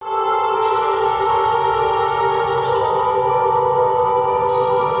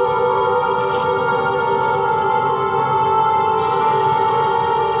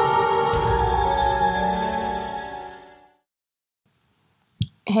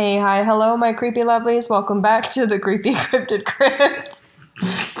Hey, hi, hello, my creepy lovelies. Welcome back to the Creepy Cryptid Crypt.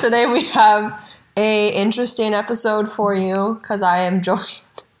 Today we have a interesting episode for you because I am joined.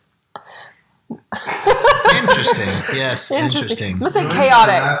 Interesting. Yes, interesting. I'm going to say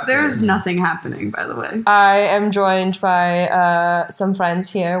chaotic. There's nothing happening, by the way. I am joined by some friends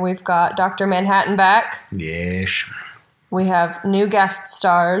here. We've got Dr. Manhattan back. Yes. We have new guest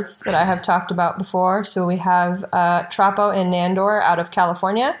stars that I have talked about before. So we have Trapo and Nandor out of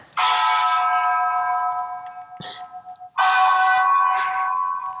California.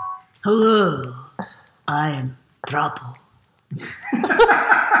 Hello, I am Trapo.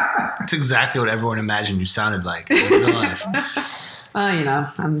 That's exactly what everyone imagined you sounded like in real life.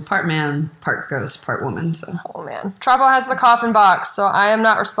 I'm part man, part ghost, part woman, so. Oh, man. Trapo has the coffin box, so I am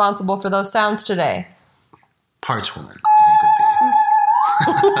not responsible for those sounds today. Parts woman, I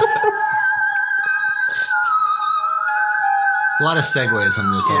think would be. A lot of segues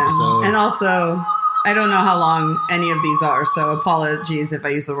on this episode. And also, I don't know how long any of these are, so apologies if I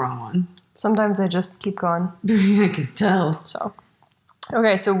use the wrong one. Sometimes they just keep going. I can tell. So,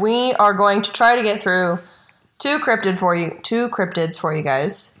 okay, so we are going to try to get through two cryptids for you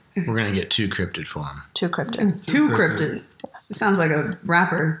guys. We're going to get too cryptid for them. Two cryptid. Too cryptid. Yes. It sounds like a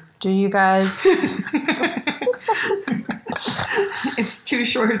rapper. Do you guys... It's two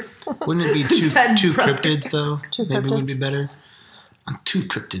shorts. Wouldn't it be two brother. cryptids, though? Two Maybe cryptids. would be better. I'm two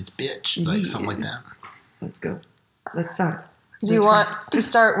cryptids, bitch. Like something like that. Let's go. Let's start. Do you want to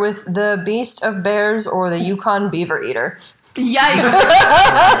start with the Beast of Bears or the Yukon Beaver Eater? Yikes!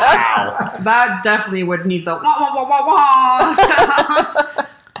 Wow. That definitely would need the wah, wah, wah, wah,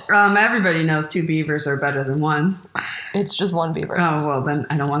 wah. Everybody knows two beavers are better than one. It's just one beaver. Oh, well, then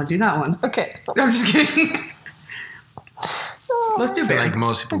I don't want to do that one. Okay. I'm just kidding. Let's do bear. Like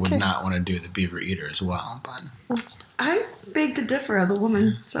most people would not want to do the beaver eater as well, but I beg to differ as a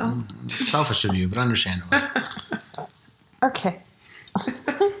woman, so. selfish of you, but understandable. Okay.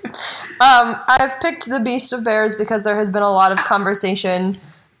 I've picked the Beast of Bears because there has been a lot of conversation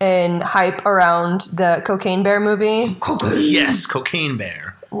and hype around the Cocaine Bear movie Yes, cocaine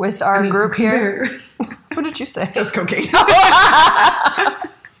bear. with our group here. Bear. What did you say? Just cocaine.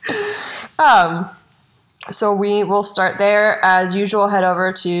 So we will start there. As usual, head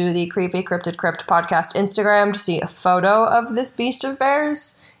over to the Creepy Cryptid Crypt podcast Instagram to see a photo of this Beast of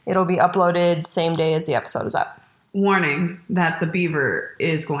Bears. It'll be uploaded same day as the episode is up. Warning that the beaver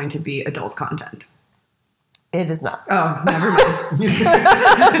is going to be adult content. It is not. Oh, never mind.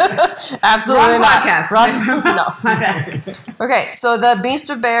 Absolutely Wrong not. podcast. No. My bad. Okay, so the Beast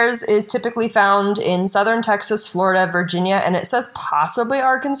of Bears is typically found in southern Texas, Florida, Virginia, and it says possibly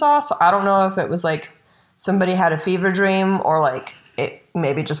Arkansas. So I don't know if it was like somebody had a fever dream or like it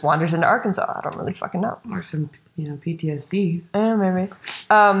maybe just wanders into Arkansas. I don't really fucking know. Or some, PTSD. Yeah, maybe.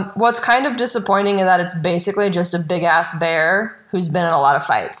 What's kind of disappointing is that it's basically just a big-ass bear who's been in a lot of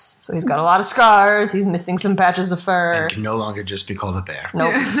fights. So he's got a lot of scars. He's missing some patches of fur. And can no longer just be called a bear.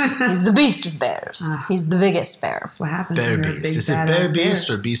 Nope. He's the Beast of Bears. He's the biggest bear. That's what happens Bear when you're a beast. big Is it badass bear beast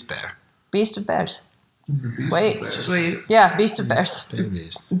or beast bear? Beast of Bears. He's the beast Wait. of bears. Wait, Yeah, Beast of Bears. Bear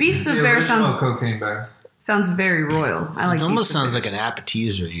beast. Beast of The Bear original sounds cocaine bear. very royal. I like It almost Beast of sounds like Bears. an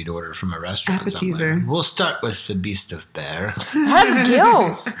appetizer you'd order from a restaurant. Appetizer. Somewhere. We'll start with the beast of bear. Of It has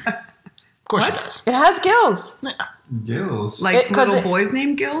gills. course What? it does. It has gills. Yeah. Gills. Like 'cause little it- boys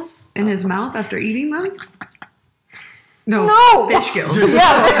named Gills in his mouth after eating them? No. No. Fish gills.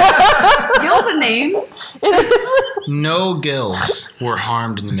 Yeah, Gills a name? it is. No gills were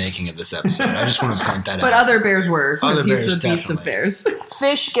harmed in the making of this episode. I just want to point that But out. other bears were. Other Because he's bears, the beast of definitely. bears.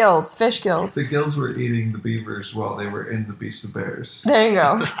 Fish gills. Fish gills. The gills were eating the beavers while they were in the beast of bears. There you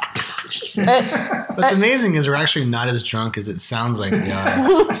go. What's amazing is we're actually not as drunk as it sounds like we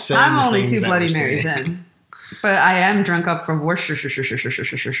are. saying I'm the only things two that Bloody we're Marys saying. in. But I am drunk up from Worcestershire.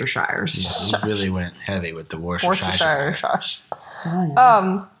 Yeah, we really went heavy with the Worcestershire Worcestershire. shush.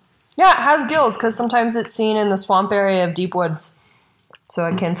 Yeah, it has gills because sometimes it's seen in the swamp area of deep woods. So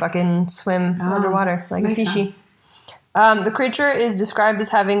it can fucking swim underwater like a Makes fishy. sense. The creature is described as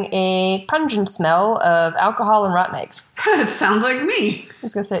having a pungent smell of alcohol and rotten eggs. It sounds like me I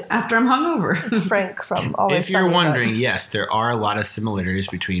was going to say it's after I'm hungover. Frank from Always If you're Sunny, but- wondering, yes, there are a lot of similarities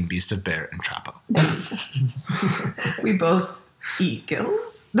between Beast of Bear and Trapo. We both eat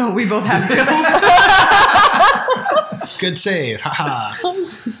gills? No, we both have gills. Good save. Haha.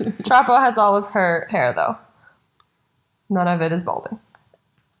 Trapo has all of her hair, though. None of it is balding.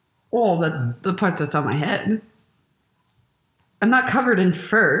 Oh, the part that's on my head. I'm not covered in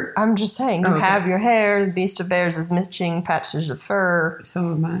fur. I'm just saying, you Okay. have your hair. The Beast of Bears is missing patches of fur.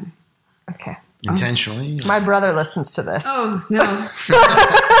 So am I. Okay. Intentionally. My brother listens to this. Oh, no.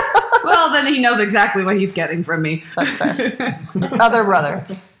 Well, then he knows exactly what he's getting from me. That's fair. Other brother.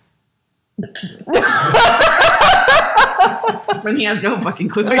 When he has no fucking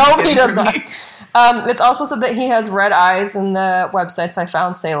clue. what No, he's he getting does from not. me. It's also said that he has red eyes, and the websites I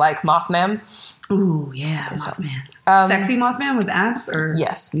found say like Mothman. Ooh, yeah, Mothman. Sexy Mothman with abs? Or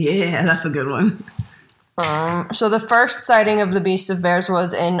Yes. Yeah, that's a good one. So the first sighting of the Beast of Bears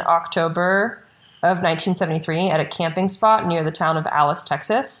was in October of 1973 at a camping spot near the town of Alice,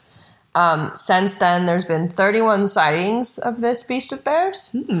 Texas. Since then, there's been 31 sightings of this Beast of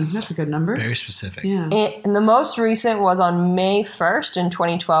Bears. That's a good number. Very specific. Yeah. And the most recent was on May 1st in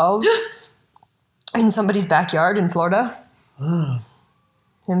 2012 in somebody's backyard in Florida.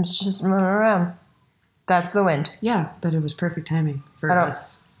 Him's just running around. That's the wind. Yeah, but it was perfect timing for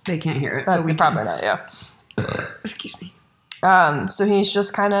us. They can't hear it. But we probably not, yeah. Excuse me. So he's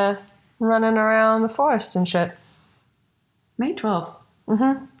just kind of running around the forest and shit. May 12th.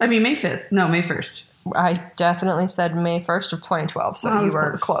 Mm-hmm. I mean, May 5th. No, May 1st. I definitely said May 1st of 2012, so you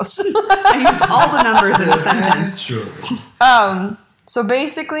were close. I used all the numbers in the sentence. Sure. So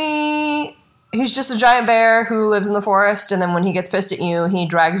basically, he's just a giant bear who lives in the forest, and then when he gets pissed at you, he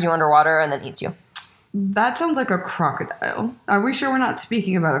drags you underwater and then eats you. That sounds like a crocodile. Are we sure we're not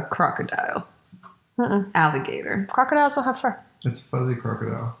speaking about a crocodile? Alligator. Crocodiles don't have fur. It's a fuzzy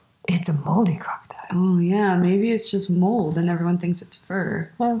crocodile. It's a moldy crocodile. Oh, yeah. Maybe it's just mold and everyone thinks it's fur.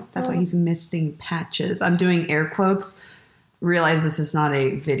 Yeah. That's why he's missing patches. I'm doing air quotes. Realize this is not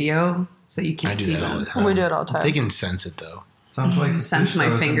a video, so you can't I do see that all them. the time. We do it all the time. They can sense it, though. Sounds like Sense my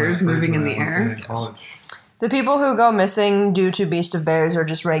fish toast fingers my fridge moving in when the I went air. to college. The people who go missing due to Beast of Bears are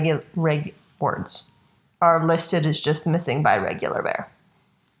just words. Are listed as just missing by regular bear.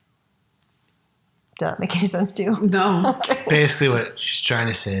 Does that make any sense to you? No. Basically, what she's trying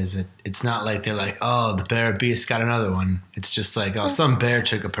to say is that it's not like they're like, oh, the bear beast got another one. It's just like, oh, some bear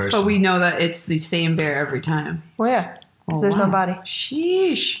took a person. But we know that it's the same bear every time. Well, yeah. Because Oh, there's no wow. body.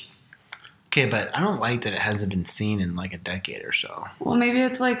 Sheesh. Okay, but I don't like that it hasn't been seen in like a decade or so. Well, maybe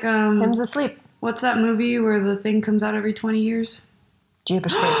it's like, Him's asleep. what's that movie where the thing comes out every 20 years?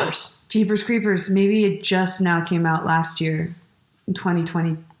 Jeepers Creepers. Jeepers Creepers. Maybe it just now came out last year in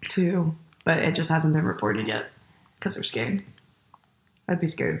 2022, but it just hasn't been reported yet because they're scared. I'd be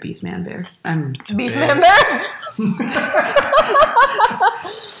scared of Beastman Bear. It's a Beastman bear. Bear?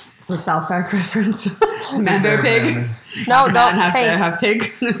 It's a South Park reference. Man, bear, pig. No, Man, don't. half Hey. bear, half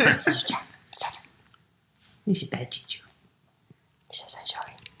pig. Stop. You should bad Chichu.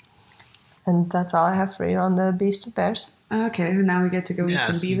 And that's all I have for you on the Beast of Bears. Okay, now we get to go eat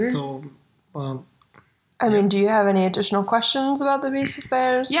some beaver. So, well, I mean, do you have any additional questions about the Beast of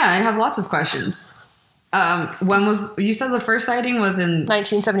Bears? Yeah, I have lots of questions. When was you said the first sighting was in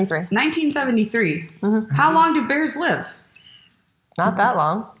 1973. 1973? Mm-hmm. How long do bears live? Not that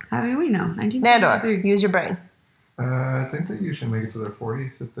long. How do we know? Nandor, 1973. use your brain. I think they usually make it to their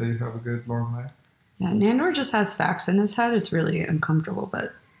 40s if they have a good long life. Yeah, Nandor just has facts in his head. It's really uncomfortable,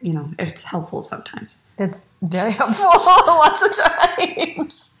 but you know, it's helpful sometimes. It's very helpful lots of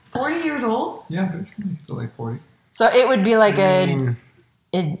times. 40 years old? Yeah, but it's gonna be to like 40. So it would be like I mean,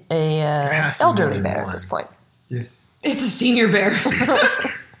 has to be more elderly than bear at one. this point. Yes. It's a senior bear.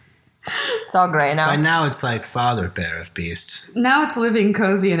 It's all gray by now. now it's like father bear of beasts. Now it's living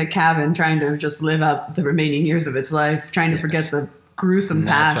cozy in a cabin, trying to just live out the remaining years of its life, trying to forget the gruesome And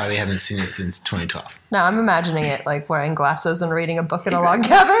past. that's why we haven't seen it since 2012. No, I'm imagining it like wearing glasses and reading a book in a log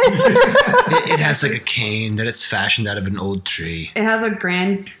cabin. It has like a cane that it's fashioned out of an old tree. It has a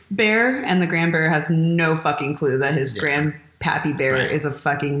grand bear, and the grand bear has no fucking clue that his grandpappy bear Right. is a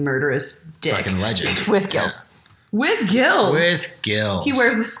fucking murderous dick. Fucking legend. With gills. With gills. With gills. He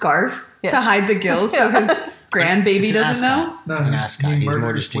wears a scarf Yes. to hide the gills so his grandbaby It's an doesn't know. ascot. He's an ascot. He's more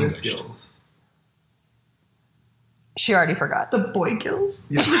murders with distinguished. gills. She already forgot. The boy gills?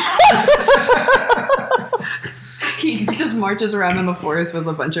 Yeah. He just marches around in the forest with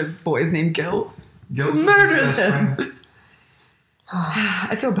a bunch of boys named Gil. Gills is Murder his best them. friend.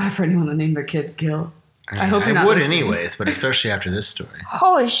 I feel bad for anyone that named their kid Gil. I hope you're I not would listening. anyways, but especially after this story.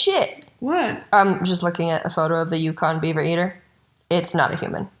 Holy shit. What? I'm just looking at a photo of the Yukon beaver eater. It's not a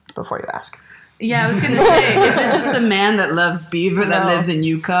human, before you ask. Yeah, I was going to say, is it just a man that loves beaver that No. lives in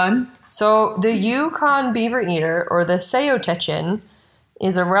Yukon? So the Yukon beaver eater, or the Seotechin,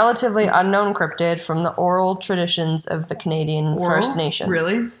 is a relatively unknown cryptid from the oral traditions of the Canadian First Nations.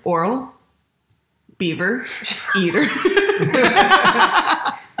 Really? Oral? Beaver? Eater?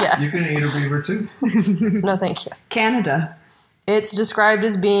 Yes. You can eat a beaver too. No, thank you. Canada. It's described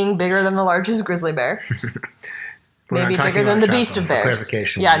as being bigger than the largest grizzly bear. We're maybe not talking bigger than about the beast trap of for bears.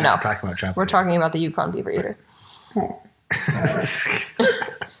 clarification, Yeah, we're no. not talking about trap We're bear. talking about the Yukon beaver eater.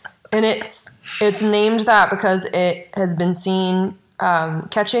 And it's named that because it has been seen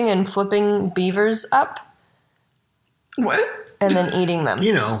catching and flipping beavers up What? and then eating them.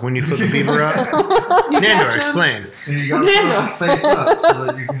 You know, when you flip a beaver up. Nandor, explain. And you gotta put it face up so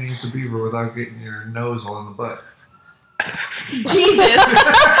that you can eat the beaver without getting your nose all in the butt. Jesus!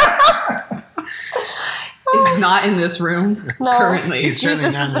 Is not in this room No. currently. He's certainly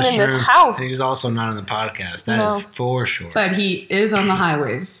Jesus not isn't in this room. house. He's also not on the podcast. That No. is for sure. But he is on the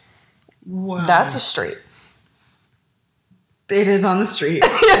highways. Wow. That's a street. It is on the street.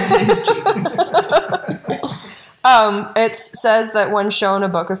 It says that when shown a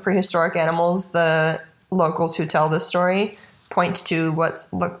book of prehistoric animals, the locals who tell this story point to what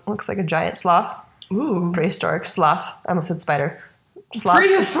looks like a giant sloth. Ooh. Prehistoric sloth. I almost said spider. Sloth.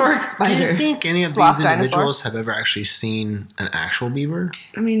 Prehistoric Do you spider. think any of Sloth these dinosaur. individuals have ever actually seen an actual beaver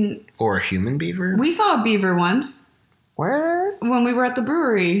I mean, or a human beaver? we saw a beaver once Where? when we were at the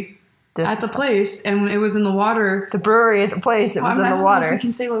brewery This at the is- place, and it was in the water. The brewery at the place. It was in I the don't know if water. we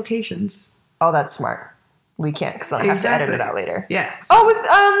can say locations. Oh, that's smart. We can't because then I have to edit it out later. Yeah. Oh,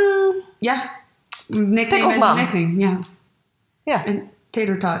 with Yeah. Nickname Pickles and mom. nickname. Yeah. yeah. And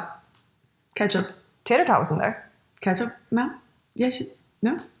tater tot. Ketchup. Tater Tot wasn't there. Ketchup? No? Yes.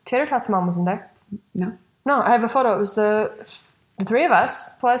 No? Tater Tot's mom wasn't there. No. No, I have a photo. It was the three of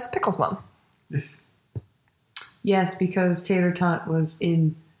us plus Pickles' mom. Yes, because tater tot was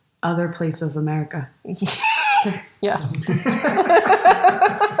in other place of America. Yes,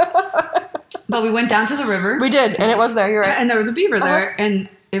 But we went down to the river, we did, and it was there. You're right. and there was a beaver there, and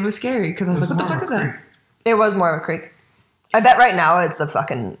it was scary because I was like, "What the fuck is that?" It was more of a creek. I bet right now it's a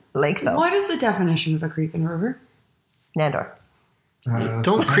fucking lake, though. What is the definition of a creek and river? Nandor.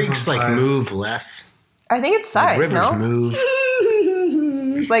 Don't creeks like size. move less? I think it's Like size, rivers no? move.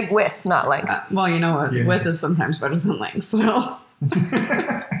 Like width, not length. Well, you know what? Yeah. Width is sometimes better than length, so.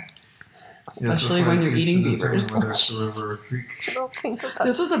 Especially when you're eating beavers. Whether it's a river or a creek. I don't think that that's...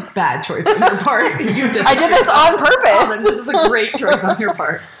 This was a bad choice on your part. You did I did this on Oh, then purpose. this is a great choice on your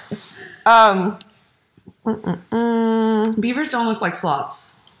part. Beavers don't look like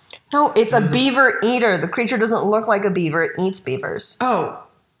sloths. No, it's a beaver eater. The creature doesn't look like a beaver. It eats beavers. Oh,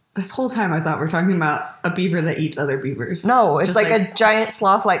 this whole time I thought we were talking about a beaver that eats other beavers. No, it's Just like a giant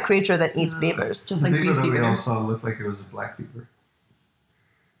sloth-like creature that eats beavers. Just The like beaver Beastie that we Bear. all saw looked like it was a black beaver.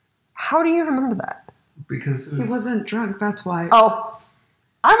 How do you remember that? Because it He was, wasn't drunk, that's why. Oh,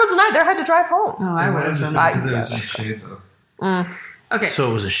 I wasn't either. I had to drive home. Oh, I it might have was. just I- been because it was in yes. shade though. Okay, So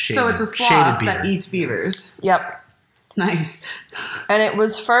it was a shaded, so it's a shaded sloth beaver. that eats beavers. Yep. Nice. And it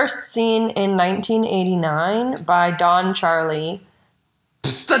was first seen in 1989 by Don Charlie.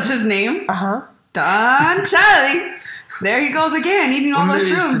 That's his name? Uh-huh. Don Charlie. There he goes again, eating all those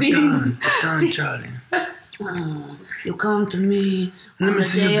shrooms. Don Charlie. Oh, you come to me Let on me the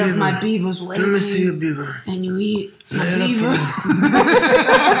see day a of beaver. my beaver's Let me see a wedding, beaver. and you eat my Lay it beaver.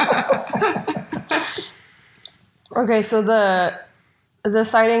 Okay, so the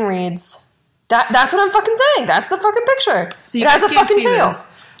sighting reads... That's what I'm fucking saying. That's the fucking picture. So you it has a guys can't fucking see tail.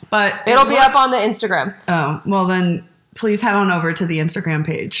 this, but It'll be up looks- on the Instagram. Oh, well then, please head on over to the Instagram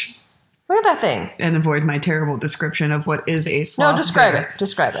page Look at that thing. and avoid my terrible description of what is a sloth. No, describe bear. it.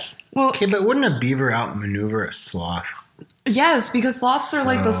 Describe it. Well, Okay, but wouldn't a beaver outmaneuver a sloth? yes, because sloths are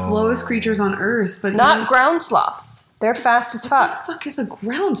like the slowest creatures on Earth, but Not ground sloths. They're fast as what the fuck. fuck is a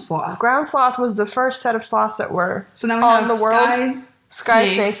ground sloth? Ground sloth was the first set of sloths that were So now we on have the world. Sky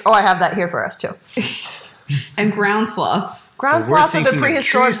snakes. snakes. Oh, I have that here for us too. and ground sloths. Ground So we're sloths are the thinking of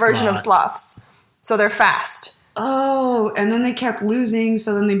prehistoric tree version of sloths. sloths. So they're fast. Oh, and then they kept losing,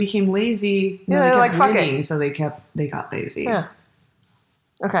 so then they became lazy. And Yeah, then they're they like, kept fuck it. winning, so they got lazy. Yeah.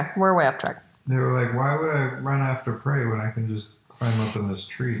 Okay, we're way off track. They were like, why would I run after prey when I can just climb up in this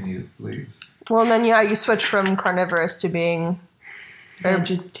tree and eat its leaves? Well, then yeah, you switch from carnivorous to being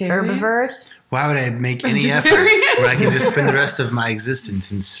Vegetarian? herbivorous. Why would I make any effort Vegetarian. when I can just spend the rest of my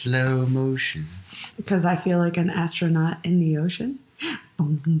existence in slow motion? Because I feel like an astronaut in the ocean.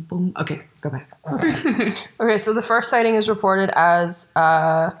 Boom, boom, boom. Okay, go back. Okay, so the first sighting is reported as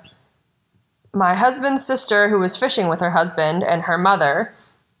my husband's sister who was fishing with her husband and her mother.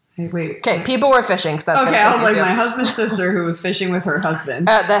 Hey, wait. Okay, people were fishing because that's Okay, gonna I was confuse like, you. my husband's sister who was fishing with her husband.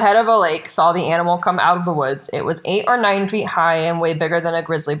 At the head of a lake, saw the animal come out of the woods. It was 8 or 9 feet high and way bigger than a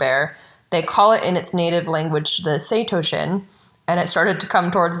grizzly bear. They call it in its native language the Satoshin, and it started to come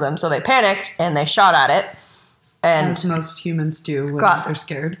towards them. So they panicked and they shot at it, and As most humans do when Got- they're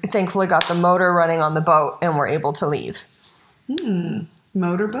scared. thankfully got the motor running on the boat and were able to leave.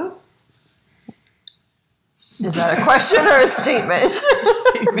 Motorboat? Is that a question or a statement?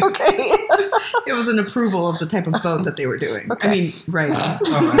 Okay. It was an approval of the type of boat that they were doing. Okay. I mean, right.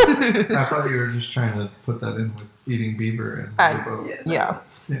 I thought you were just trying to put that in with eating beaver and the boat. Yeah.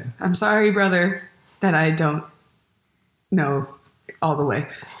 Yeah. I'm sorry, brother, that I don't know all the way.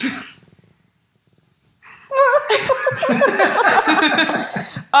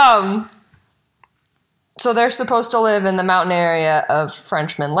 So they're supposed to live in the mountain area of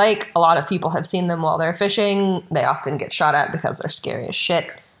Frenchman Lake. A lot of people have seen them while they're fishing. They often get shot at because they're scary as shit.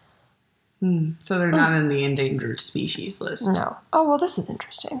 So they're not in the endangered species list. No. Oh, well, this is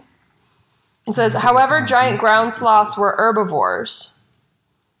interesting. It says, however, giant ground sloths were herbivores,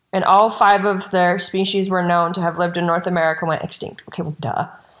 and all 5 of their species were known to have lived in North America when extinct. Okay, well, duh.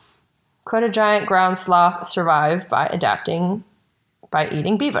 Could a giant ground sloth survive by adapting by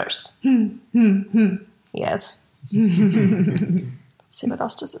eating beavers? Yes. Let's see, what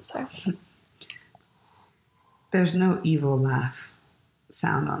else does it say? There's no evil laugh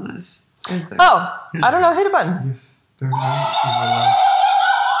sound on this, is there? Oh, I don't know. Hit a button. Yes. They're not evil.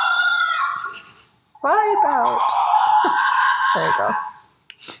 What about? There you go.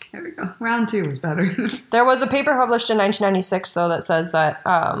 There we go. Round 2 was better. There was a paper published in 1996, though, that says that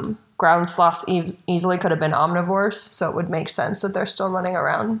ground sloths easily could have been omnivores, so it would make sense that they're still running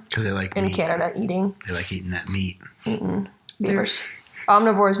around Because they like in meat. Canada eating They like eating that meat. beavers.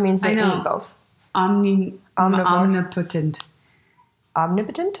 Omnivores means they I know. eat both. Omnipotent.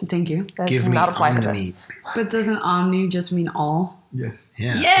 Omnipotent? Thank you. That Give does me not apply to omni this. meat. But doesn't omni just mean all? Yes.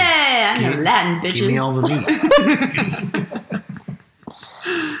 Yeah. Yeah, I know Latin, bitches. Give me all the meat.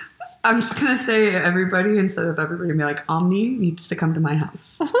 I'm just going to say everybody, instead of everybody be like, Omni needs to come to my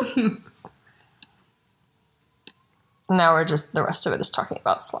house. Now the rest of it is talking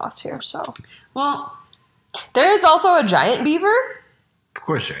about sloths here, so. Well, There is also a giant beaver. Of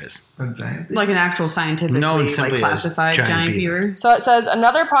course there is. A giant. like an actual scientifically Known simply as classified giant giant beaver. beaver. So it says,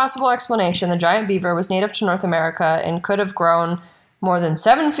 another possible explanation, the giant beaver was native to North America and could have grown more than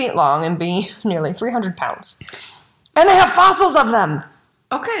 7 feet long and be nearly 300 pounds. And they have fossils of them!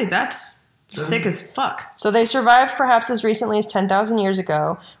 Okay, that's sick as fuck. So they survived perhaps as recently as 10,000 years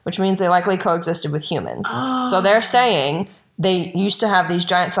ago, which means they likely coexisted with humans. So they're saying they used to have these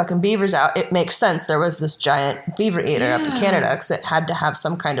giant fucking beavers out. It makes sense. There was this giant beaver eater up in Canada because it had to have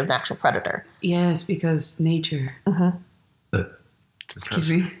some kind of natural predator. Yes, because nature.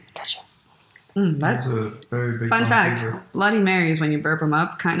 Excuse me. Gotcha. That's That's a very big fun one, fact. beaver. Bloody Marys, when you burp them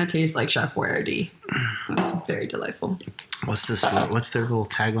up, kind of taste like Chef Boyardee. That's very delightful. What's their little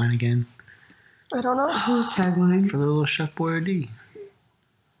tagline again? I don't know. Whose tagline? For the little Chef Boyardee.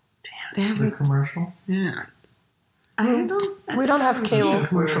 They have The a, commercial. Yeah. I don't know. We don't have Does cable. Chef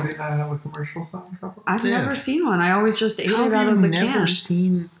Boyardee not have a commercial song? I've Yeah. never seen one. I always just ate How it out have of you the never can.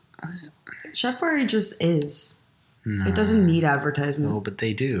 seen? Chef Boyardee just is. No. It doesn't need advertisement. No, but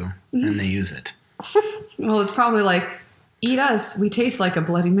they do, and they use it. Well, it's probably like, eat us. We taste like a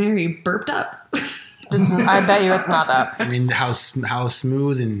Bloody Mary burped up. I bet you it's not that. I mean, how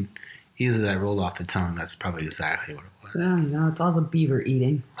smooth and easy that rolled off the tongue. That's probably exactly what it was. Oh, no, it's all the beaver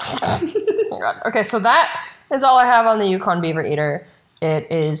eating. Oh my God. Okay, so that is all I have on the Yukon beaver eater.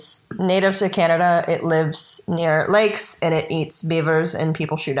 It is native to Canada. It lives near lakes, and it eats beavers, and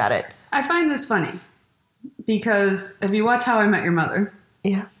people shoot at it. I find this funny because if you watch How I Met Your Mother,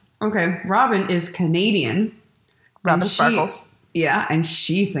 Yeah. okay, Robin is Canadian. Robin and Sparkles. Yeah, and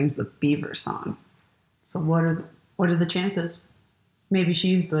she sings the beaver song. So what are the chances? Maybe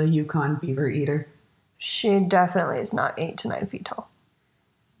she's the Yukon beaver eater. She definitely is not 8 to 9 feet tall.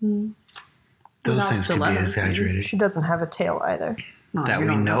 Those Without things could be stilettos, maybe. exaggerated. She doesn't have a tail either. No, That you we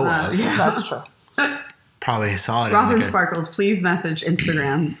don't know that. of. Yeah. That's true. Probably saw it. in Robin like a- Sparkles, please message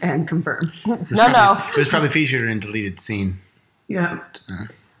Instagram and confirm. No. It was probably featured in a deleted scene. Yeah,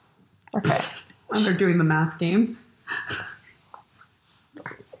 Okay. and they're doing the math game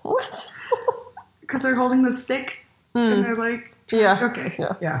What? because they're holding the stick and they're like, Yeah. okay,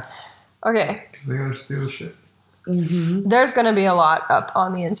 Yeah. Okay. Because they gotta steal shit. There's going to be a lot up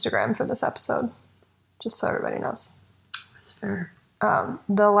on the Instagram for this episode, just so everybody knows. That's fair.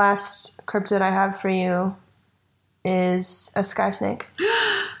 The last cryptid I have for you is a sky snake.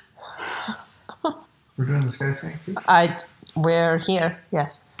 We're doing the sky snake too? We're here,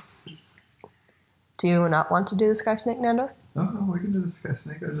 yes. Do you not want to do the sky snake, Nando? No, we can do the sky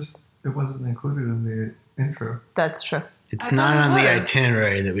snake. It wasn't included in the intro. That's true. It's I not thought on it the was.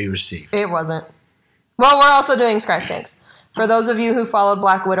 itinerary that we received. It wasn't. Well, we're also doing sky snakes. For those of you who followed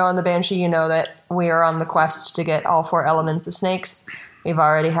Black Widow and the Banshee, you know that we are on the quest to get all 4 elements of snakes. We've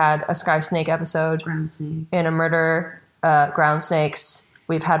already had a sky snake episode Ground snake. and a murder, ground snakes.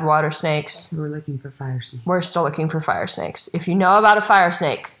 We've had water snakes. We're looking for fire snakes. We're still looking for fire snakes. If you know about a fire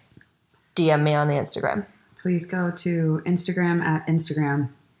snake, DM me on the Instagram. Please go to Instagram at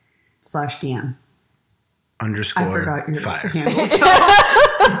Instagram/DM. Underscore I forgot your fire. handle. So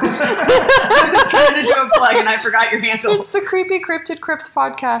I was trying to do a plug and I forgot your handle. It's the Creepy Cryptid Crypt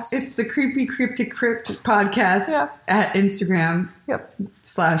podcast. It's the Creepy Cryptic Crypt podcast at Instagram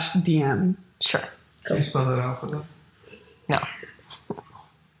 /DM. Sure. Can you spell that out for them? No.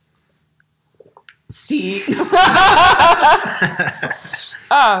 See.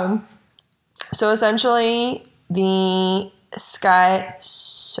 So essentially, the sky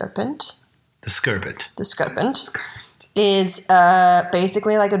serpent. The scarpent. The scarpent is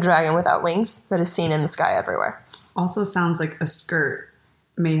basically like a dragon without wings that is seen in the sky everywhere. Also sounds like a skirt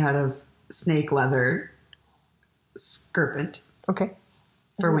made out of snake leather. Scarpent. Okay.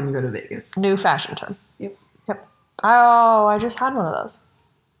 For when you go to Vegas. New fashion term. Yep. Oh, I just had one of those.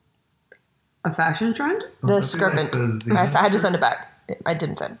 A fashion trend? The Would that be like scarpent. the Xena I had to skirt? send it back. I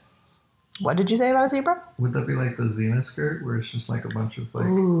didn't fit. What did you say about a zebra? Would that be like the Xena skirt, where it's just like a bunch of like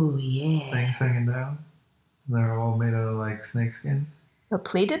Ooh, yeah. things hanging down? And they're all made out of like snake skin? A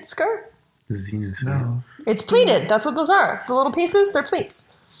pleated skirt? Xenos. No, It's pleated. That's what those are. The little pieces, they're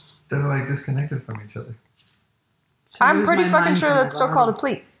pleats. they're like disconnected from each other. So I'm lose pretty my fucking mind sure from that's my still body. called a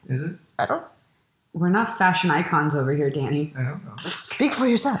pleat. Is it? I don't. We're not fashion icons over here, Danny. I don't know. Speak for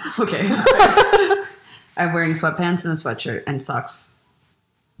yourself. Okay. I'm wearing sweatpants and a sweatshirt and socks.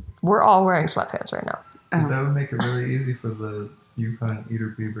 We're all wearing sweatpants right now. Because that would make it really easy for the Yukon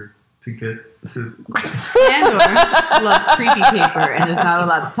eater beaver to get to. Andor loves creepy paper and is not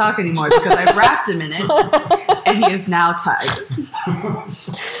allowed to talk anymore because I wrapped him in it and he is now tied. Okay.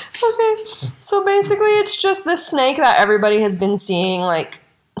 So basically, it's just this snake that everybody has been seeing, like,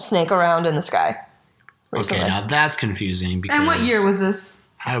 snake around in the sky recently. Okay, now that's confusing because. And what year was this?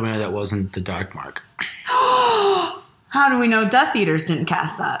 How do we know that wasn't the Dark Mark? How do we know Death Eaters didn't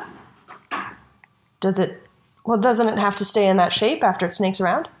cast that? Does it... Well, doesn't it have to stay in that shape after it snakes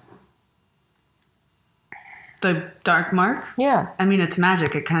around? The Dark Mark? Yeah. I mean, it's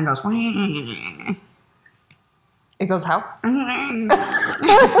magic. It kind of goes... It goes how? I'm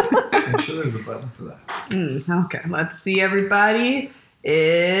sure there's a button for that. Okay, let's see, everybody.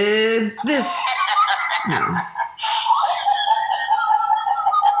 Is this... No.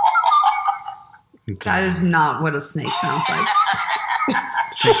 That is not what a snake sounds like.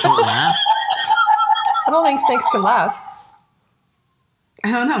 Snakes don't laugh. I don't think snakes can laugh.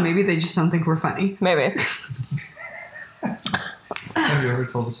 I don't know. Maybe they just don't think we're funny. Maybe. Have you ever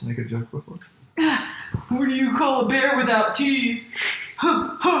told a snake a joke before? What do you call a bear without teeth?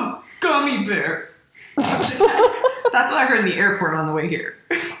 Huh, huh, gummy bear. That's what I heard in the airport on the way here.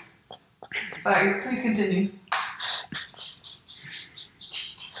 Sorry, please continue.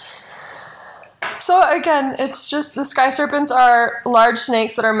 So again, it's just the sky serpents are large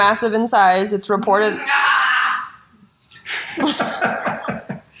snakes that are massive in size. It's reported...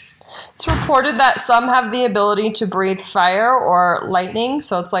 It's reported that some have the ability to breathe fire or lightning,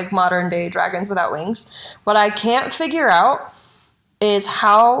 so it's like modern day dragons without wings. What I can't figure out is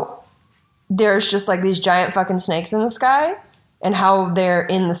how there's just like these giant fucking snakes in the sky and how they're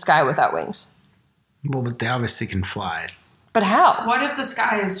in the sky without wings. Well, but they obviously can fly. But how? What if the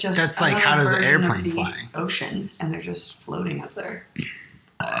sky is just That's like, another how does an version of airplane the fly? ocean and they're just floating up there?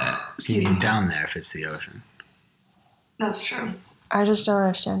 You can down there if it's the ocean. That's true. I just don't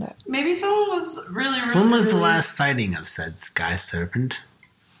understand it. Maybe someone was really When was the last sighting of said sky serpent?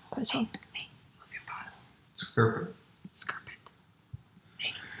 This one. Hey, move your paws. Scarpet. Scarpet.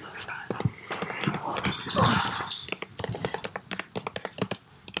 Hey, move your paws.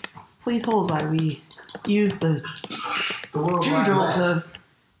 Please hold while we use the Judrol to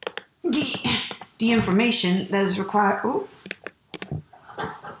get the information that is required. Ooh.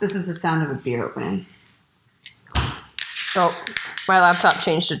 This is the sound of a beer opening. Oh, my laptop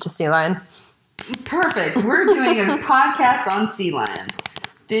changed it to sea lion. Perfect. We're doing a podcast on sea lions.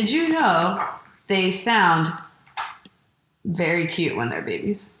 Did you know they sound very cute when they're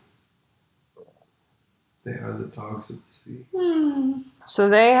babies? They are the dogs of the sea. So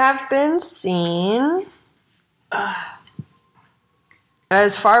they have been seen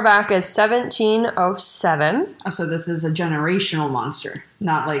as far back as 1707. Oh, so this is a generational monster,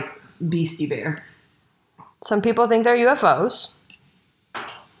 not like Beastie Bear. Some people think they're UFOs.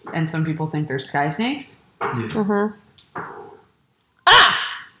 And some people think they're sky snakes. Yeah.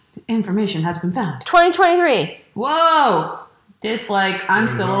 Information has been found. 2023. Whoa! Dislike, I'm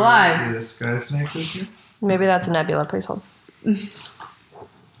There's still already alive. a sky snake this year? Maybe that's a nebula. Please hold.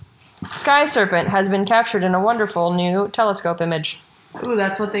 Sky serpent has been captured in a wonderful new telescope image. Ooh,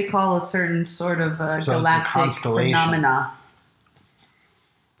 that's what they call a certain sort of So it's a galactic constellation. phenomena.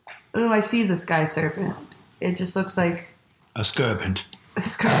 Ooh, I see the sky serpent. It just looks like A serpent. a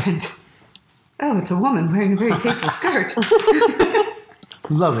skirt. Oh, it's a woman wearing a very tasteful skirt.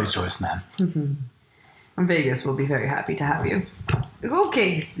 Lovely choice, man. Vegas will be very happy to have you.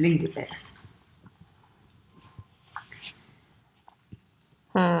 Okay, Slinky.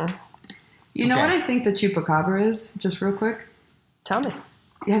 You know Okay. what I think the chupacabra is? Just real quick. Tell me.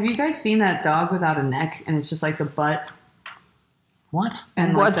 Have you guys seen that dog without a neck and it's just like the butt What?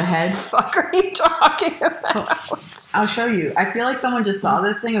 and What like the head? fuck are you talking about? I'll show you. I feel like someone just saw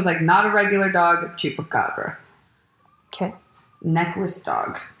this thing. It was like, not a regular dog, chupacabra. Okay. Necklace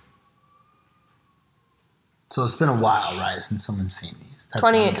dog. So it's been a while, right, since someone's seen these. That's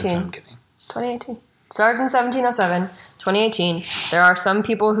what 2018. I'm getting. 2018. Started in 1707. 2018. There are some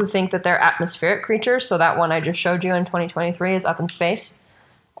people who think that they're atmospheric creatures, so that one I just showed you in 2023 is up in space.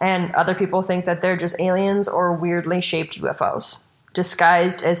 And other people think that they're just aliens or weirdly shaped UFOs,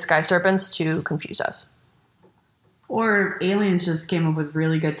 disguised as sky serpents to confuse us. Or aliens just came up with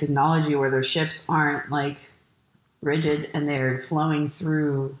really good technology where their ships aren't like rigid and they're flowing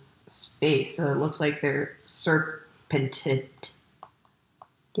through space. So it looks like they're serpented.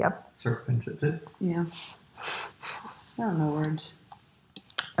 Yep. Serpented. Yeah. I don't know words.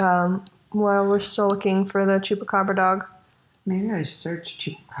 Well, we're still looking for the chupacabra dog. Maybe I search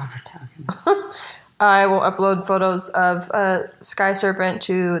chupacabra dog. I will upload photos of a sky serpent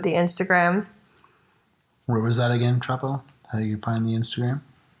to the Instagram. Where was that again, Trapo? How do you find the Instagram?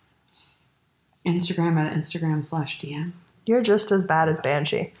 Instagram at Instagram/DM. You're just as bad as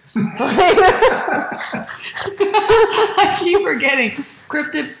Banshee. I keep forgetting.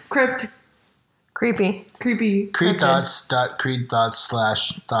 Creepy. Creepy.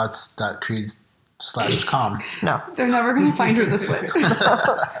 Creedthoughts.creed.thoughts.creed/com. No. They're never going to find her this way.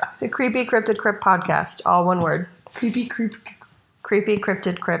 The Creepy Cryptid Crypt Podcast. All one word. Creepy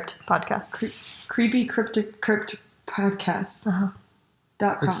Cryptid Crypt Podcast. crypt podcast. .com.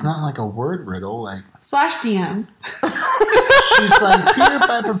 It's not like a word riddle. Like /DM. she's like Peter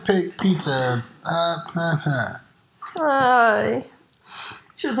Piper Pizza. Hi.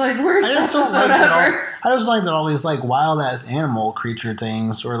 She was like, "Worst I just don't episode like that. ever." I just like that all these like wild ass animal creature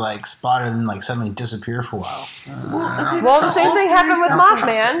things were like spotted and like suddenly disappear for a while. Well, the same thing happened with Trust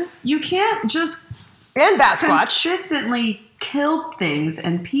Mothman You can't just and Batsquatch. consistently kill things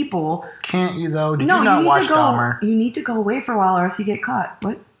and people. Can't you though? Did No, you not need watch to go. Dahmer? You need to go away for a while, or else you get caught.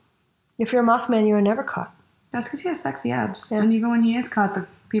 What? If you're a Mothman, you are never caught. That's because he has sexy abs. Yeah. And even when he is caught, the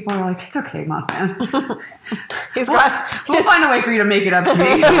people are like, "It's okay, Mothman. He's got We'll find a way for you to make it up to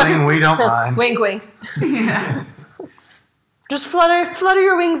me." We don't mind. wink, wink. Yeah. Just flutter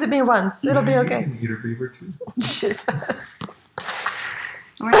your wings at me once. It'll be You okay. can eat a beaver too. Jesus.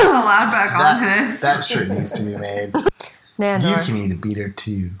 We're not allowed back on this. That shirt needs to be made. You Nandor. can eat a beater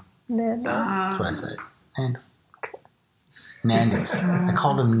too. Nandor. That's what I said. And Nandies. I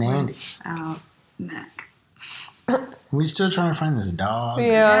called them Nandies. Out neck. We still trying to find this dog.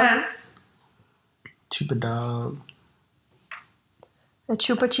 Yeah. Yes. Chupa dog. A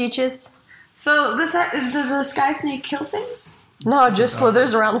chupa chichis. So does a sky snake kill things? No, it just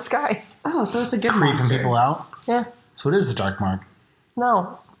slithers around the sky. Oh, so it's a good Creeping monster. people out. Yeah. So it is the dark mark.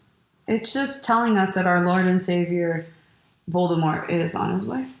 No. It's just telling us that our Lord and Savior Voldemort is on his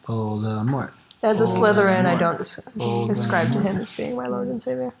way. Voldemort. As a Slytherin, I Voldemort. don't describe to Voldemort. him as being my Lord and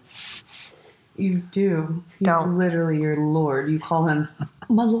Savior. You do. He's Don't. literally your Lord. You call him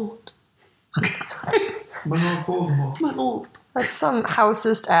my Lord. My Lord. That's some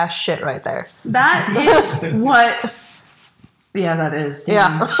housist ass shit right there. That is what. Yeah, that is.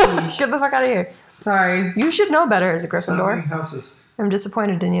 Yeah. Sheesh. Get the fuck out of here. Sorry. You should know better as a Sounding Gryffindor. houses. I'm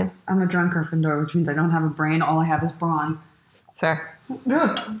disappointed in you. I'm a drunk Gryffindor, which means I don't have a brain. All I have is brawn. Fair.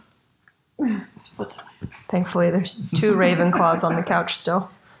 It's foot's on my ass. Thankfully, there's 2 Ravenclaws on the couch still.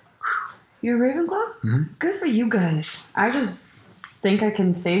 You're a Ravenclaw? Mm-hmm. Good for you guys. I just think I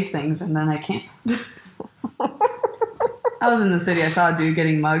can save things and then I can't. I was in the city. I saw a dude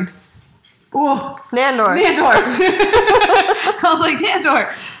getting mugged. Whoa. Nandor. Nandor. I was like,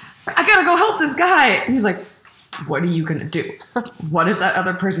 Nandor, I gotta go help this guy. And he was like, what are you gonna do? What if that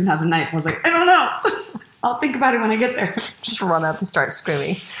other person has a knife? I was like, I don't know. I'll think about it when I get there. Just run up and start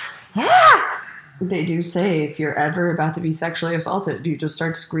screaming. They do say if you're ever about to be sexually assaulted, you just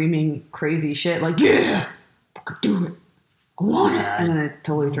start screaming crazy shit like, yeah, fucking do it. I want it. And then it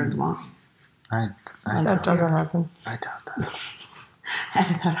totally turns them off. I That doesn't happen. doubt that.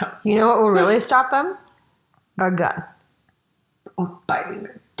 Edit that out. You know what will really stop them? A gun. Or biting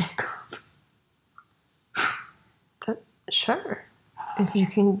their dick off. Sure. If you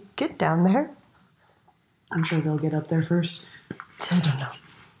can get down there. I'm sure they'll get up there first. I don't know.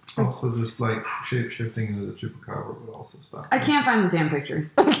 Also, just like shape shifting into the chupacabra would also stop. I can't find the damn picture.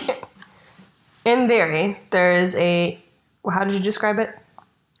 Okay. In theory, there is how did you describe it?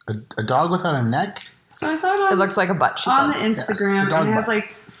 A dog without a neck? So I saw it It looks like a butt, she on said. the Instagram. Yes, the dog and it has butt. like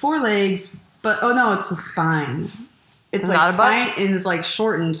 4 legs, but oh no, it's a spine. It's like Not a butt? spine and it's like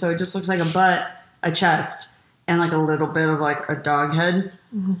shortened, so it just looks like a butt, a chest, and like a little bit of like a dog head.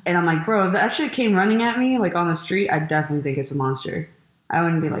 Mm-hmm. And I'm like, bro, if that shit came running at me like on the street, I definitely think it's a monster. I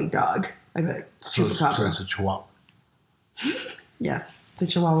wouldn't be like dog. I'd be like So chupacabra. it's a chihuahua. Yes, it's a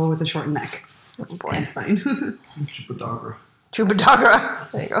chihuahua with a short neck Oh, boy. and spine. Chupadabra.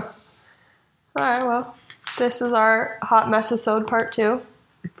 Chupacabra. There you go. All right, well, this is our Hot Messisode Part 2.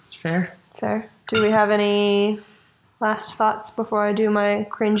 It's fair. Fair. Do we have any last thoughts before I do my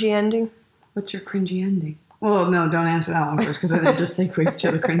cringy ending? What's your cringy ending? Well, no, don't answer that one first because then it just segues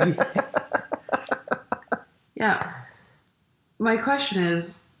to the cringy. Yeah. My question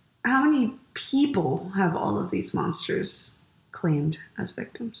is, how many people have all of these monsters claimed as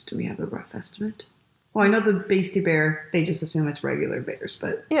victims? Do we have a rough estimate? Well, I know the Beastie Bear, they just assume it's regular bears,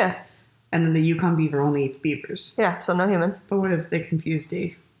 but... Yeah. And then the Yukon Beaver only eats beavers. Yeah, so no humans. But what if they confused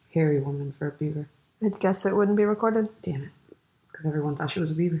a hairy woman for a beaver? I guess it wouldn't be recorded. Damn it. Because everyone thought she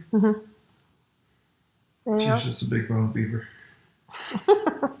was a beaver. Anything She's else? just a big boned beaver.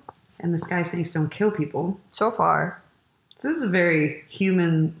 And the sky snakes don't kill people. So far. So this is a very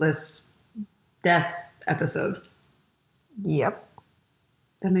humanless death episode. Yep.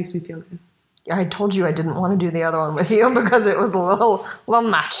 That makes me feel good. I told you I didn't want to do the other one with you because it was a little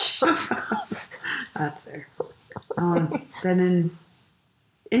much. That's fair. Then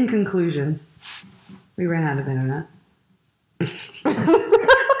in conclusion, we ran out of internet. We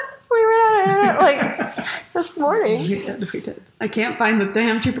ran out of internet like this morning. We did. I can't find the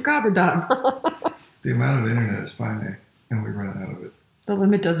damn chupacabra dog. The amount of internet is finite, and we run out of it. The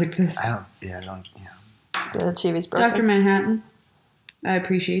limit does exist. Yeah. Yeah, the TV's broken. Dr. Manhattan, I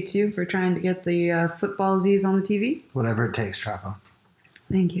appreciate you for trying to get the football Z's on the TV. Whatever it takes, Trapo.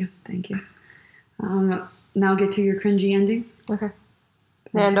 Thank you. Thank you. Now get to your cringy ending. Okay.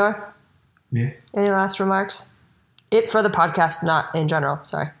 Nandor, Yeah. any last remarks? It for the podcast, not in general.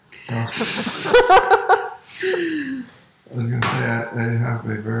 Sorry. I was going to say I have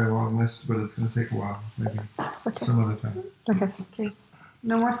a very long list, but it's going to take a while. Maybe some other time. Okay.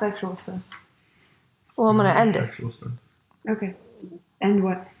 No more sexual stuff. Well, I'm going to end it. Sexual stuff. Okay. End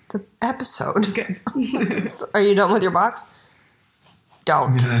what? The episode. Good. Are you done with your box?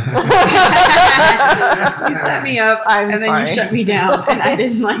 Don't. You set me up, I'm and then sorry. you shut me down, and I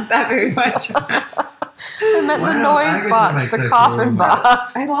didn't like that very much. I meant the Wow, I noise get to box, make the sexual coffin remarks.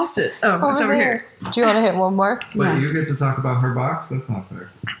 box. I lost it. Oh, it's over here. Do you want to hit one more? But Yeah. you get to talk about her box? That's not fair.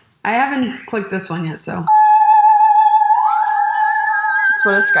 I haven't clicked this one yet, so. That's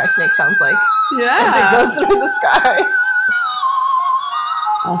what a sky snake sounds like as it Yeah. goes through the sky.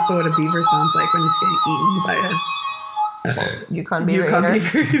 Also, what a beaver sounds like when it's getting eaten by a Yukon beaver. Yukon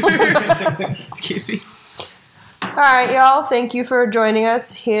eater. beaver. Excuse me. All right, y'all. Thank you for joining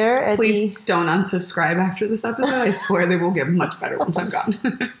us here at Please don't unsubscribe after this episode. I swear they will get much better once I'm gone.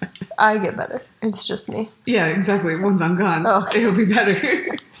 I get better. It's just me. Yeah, exactly. Once I'm gone, Okay. it'll be better.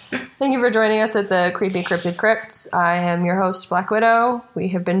 Thank you for joining us at the Creepy Cryptid Crypt. I am your host, Black Widow. We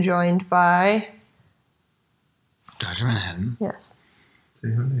have been joined by... Dr. Manhattan. Yes. Say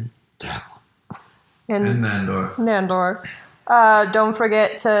her name. And And Nandor. Nandor. Don't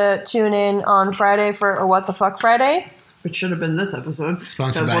forget to tune in on Friday for a What the Fuck Friday. Which should have been this episode.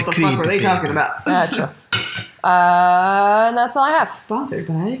 Sponsored Because by what the fuck were they Creepy talking Paper. about? True. And that's all I have. Sponsored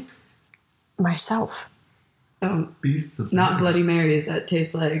by Myself. Beasts of not Paradise. Bloody Marys that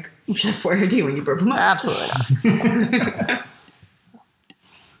taste like Chef Boyardee when you burp them up. Absolutely not.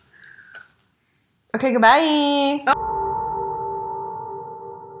 Okay, goodbye.